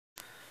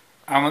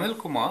I'm Anil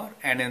Kumar,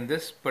 and in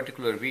this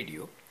particular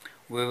video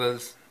we will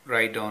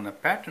write down a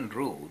pattern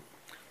rule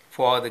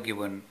for the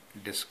given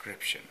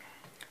description.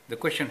 The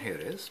question here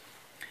is,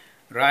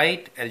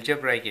 write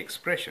algebraic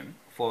expression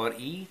for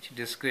each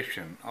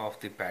description of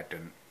the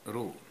pattern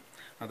rule.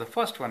 Now the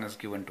first one is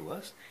given to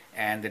us,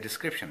 and the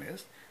description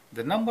is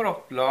the number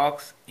of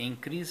blocks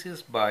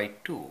increases by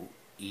 2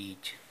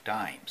 each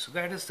time. So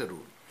that is the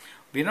rule.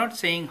 We're not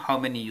saying how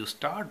many you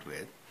start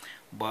with,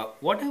 but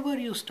whatever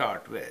you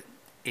start with,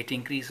 it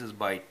increases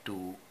by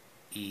 2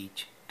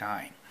 each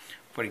time.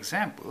 For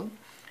example,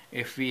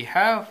 if we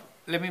have,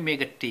 let me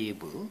make a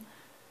table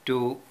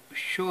to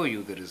show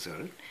you the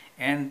result,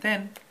 and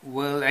then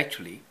we'll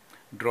actually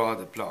draw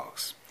the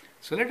blocks.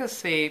 So let us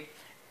say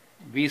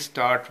we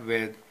start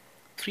with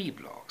 3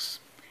 blocks,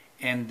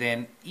 and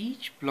then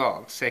each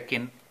block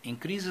second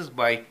increases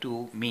by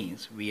 2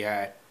 means we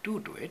add 2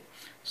 to it.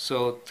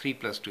 So 3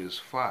 plus 2 is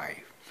 5,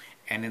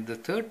 and in the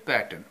third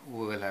pattern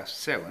we will have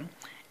 7,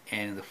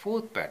 and in the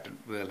fourth pattern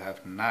we will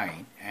have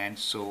 9, and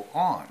so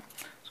on.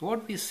 So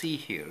what we see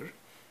here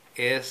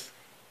is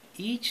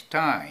each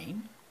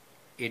time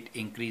it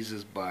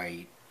increases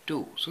by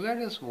 2. So that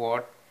is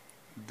what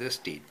this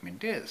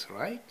statement is,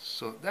 right?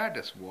 So that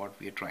is what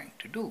we are trying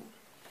to do.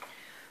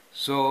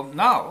 So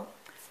now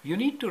you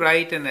need to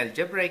write an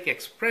algebraic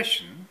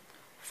expression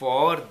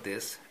for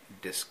this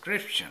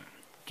description.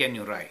 Can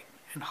you write?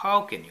 And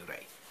how can you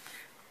write?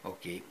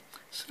 Okay,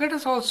 so let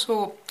us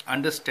also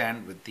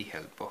understand with the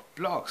help of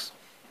blocks.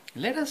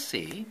 Let us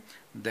say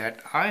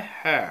that I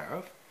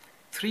have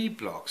 3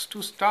 blocks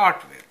to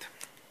start with.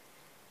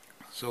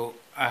 So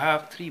I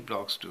have 3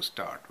 blocks to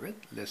start with.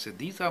 Let's say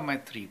these are my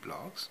 3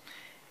 blocks,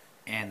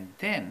 and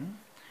then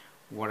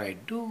what I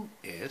do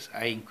is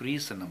I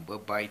increase the number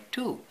by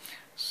 2.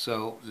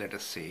 So let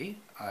us say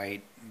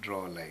I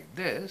draw like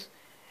this,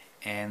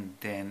 and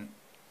then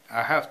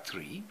I have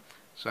 3,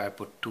 so I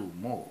put 2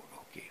 more.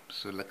 Okay,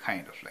 so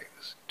kind of like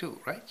this,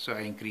 2, right? So I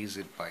increase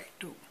it by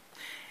 2.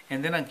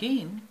 And then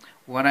again,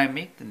 when I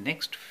make the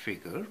next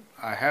figure,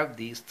 I have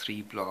these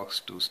 3 blocks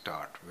to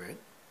start with,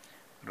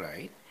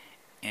 right?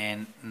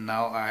 And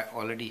now I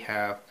already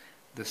have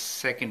the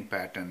second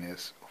pattern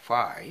is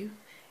 5,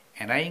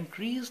 and I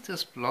increase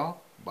this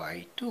block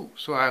by 2.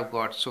 So I've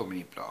got so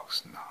many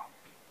blocks now.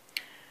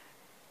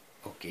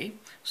 Okay,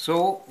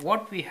 so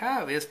what we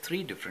have is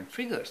 3 different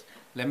figures.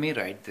 Let me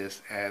write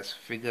this as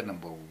figure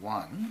number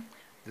 1.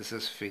 This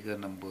is figure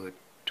number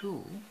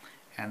 2,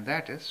 and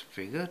that is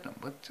figure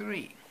number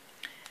 3.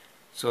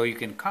 So you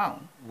can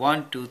count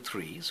 1, 2,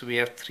 3. So we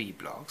have 3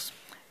 blocks.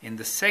 In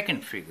the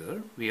second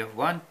figure, we have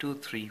 1, 2,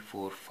 3,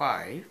 4,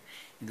 5.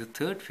 In the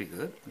third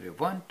figure, we have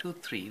 1, 2,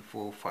 3,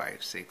 4,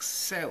 5, 6,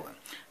 7.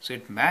 So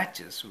it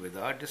matches with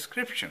our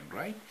description,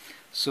 right?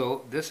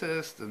 So this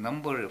is the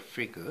number of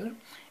figure,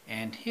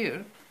 and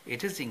here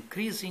it is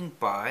increasing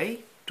by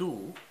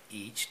 2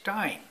 each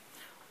time.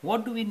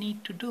 What do we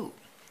need to do?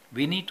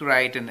 We need to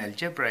write an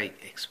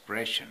algebraic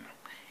expression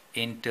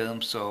in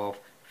terms of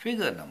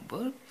figure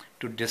number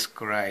to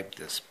describe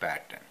this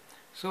pattern.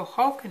 So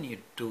how can you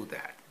do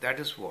that? That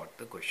is what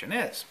the question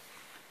is.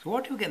 So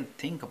what you can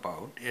think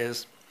about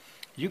is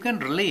you can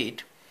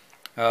relate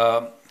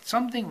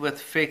something with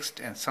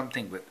fixed and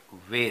something with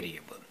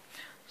variable.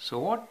 So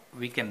what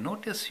we can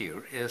notice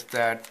here is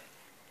that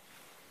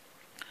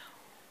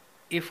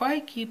if I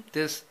keep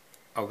this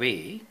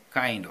away,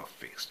 kind of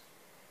fixed.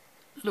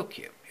 Look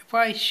here, if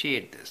I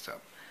shade this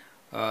up,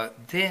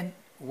 then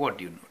what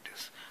do you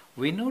notice?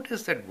 We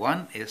notice that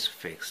 1 is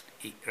fixed,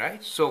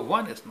 right? So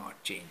 1 is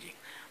not changing.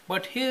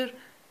 But here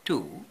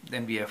 2,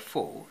 then we have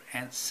 4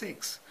 and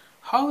 6.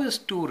 How is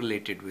 2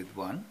 related with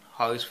 1?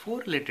 How is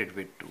 4 related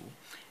with 2?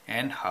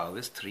 And how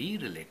is 3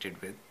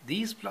 related with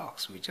these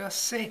blocks, which are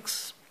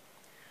 6?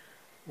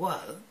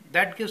 Well,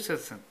 that gives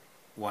us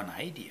one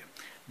idea.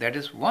 That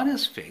is, 1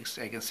 is fixed.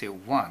 I can say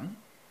 1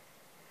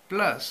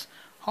 plus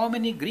how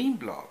many green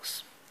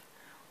blocks?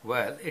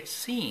 Well, it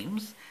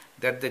seems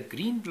that the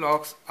green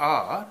blocks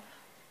are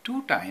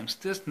 2 times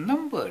this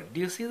number. Do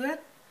you see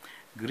that?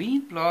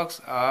 Green blocks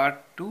are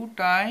 2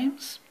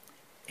 times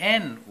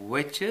n,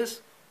 which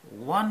is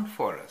 1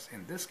 for us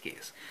in this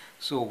case.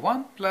 So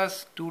 1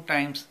 plus 2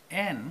 times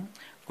n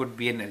could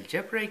be an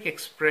algebraic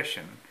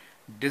expression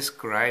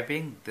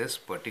describing this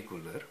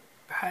particular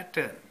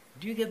pattern.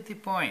 Do you get the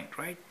point,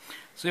 right?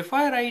 So if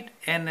I write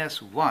n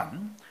as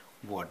 1,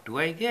 what do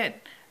I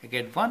get? I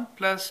get 1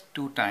 plus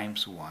 2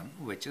 times 1,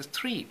 which is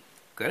 3,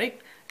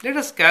 correct? Let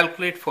us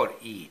calculate for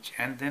each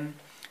and then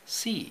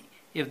see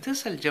if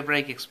this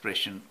algebraic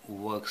expression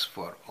works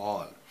for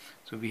all.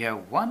 So we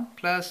have 1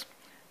 plus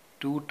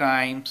 2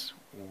 times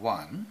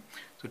 1.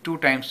 So 2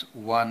 times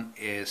 1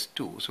 is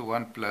 2. So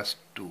 1 plus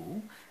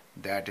 2,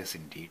 that is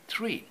indeed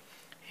 3.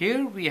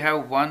 Here we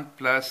have 1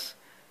 plus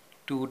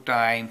 2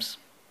 times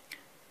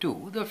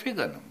 2, the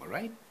figure number,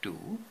 right?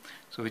 2.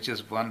 So which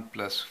is 1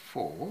 plus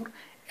 4,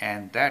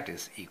 and that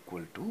is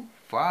equal to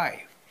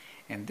 5.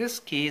 In this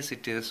case,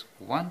 it is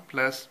 1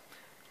 plus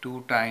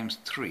 2 times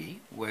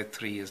 3, where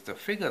 3 is the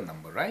figure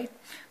number, right?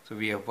 So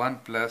we have 1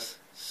 plus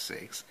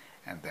 6,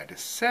 and that is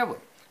 7.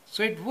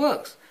 So it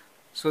works.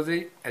 So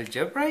the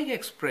algebraic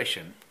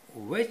expression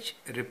which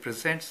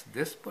represents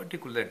this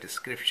particular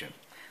description,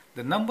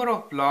 the number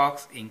of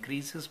blocks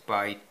increases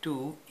by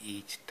 2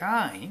 each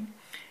time,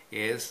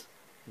 is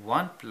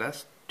 1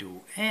 plus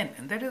 2n,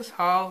 and that is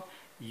how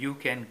you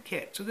can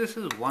get. So this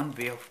is one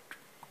way of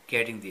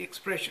getting the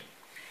expression.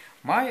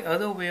 My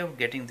other way of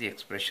getting the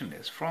expression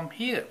is from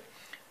here.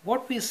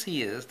 What we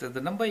see is that the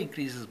number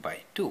increases by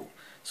 2.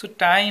 So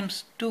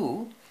times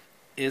 2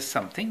 is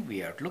something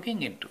we are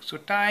looking into. So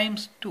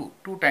times 2,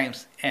 2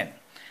 times n.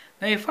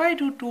 Now if I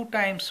do 2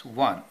 times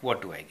 1,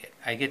 what do I get?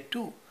 I get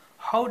 2.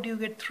 How do you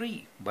get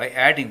 3? By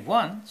adding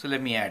 1. So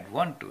let me add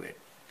 1 to it.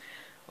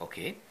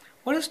 Okay.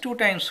 What is 2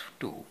 times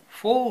 2?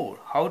 4.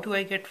 How do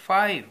I get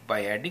 5?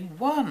 By adding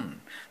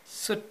 1.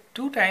 So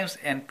 2 times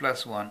n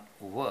plus 1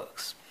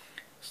 works.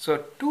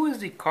 So 2 is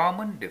the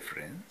common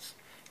difference.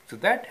 So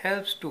that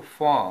helps to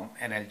form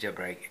an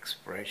algebraic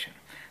expression.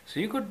 So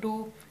you could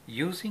do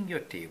using your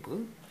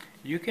table,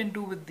 you can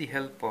do with the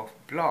help of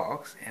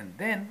blocks, and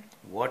then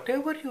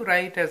whatever you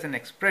write as an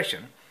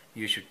expression,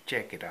 you should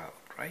check it out,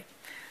 right?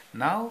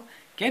 Now,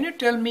 can you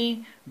tell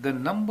me the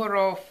number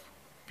of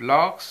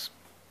blocks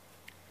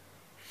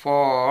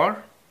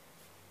for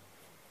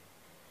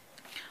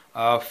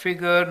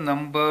figure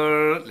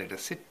number, let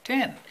us say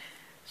 10.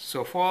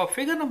 So for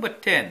figure number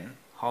 10,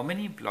 how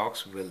many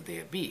blocks will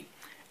there be?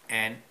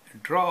 And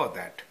draw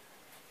that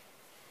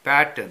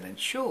pattern and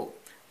show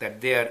that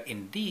they are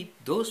indeed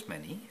those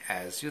many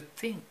as you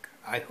think.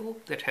 I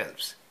hope that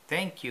helps.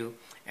 Thank you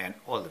and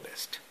all the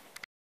best.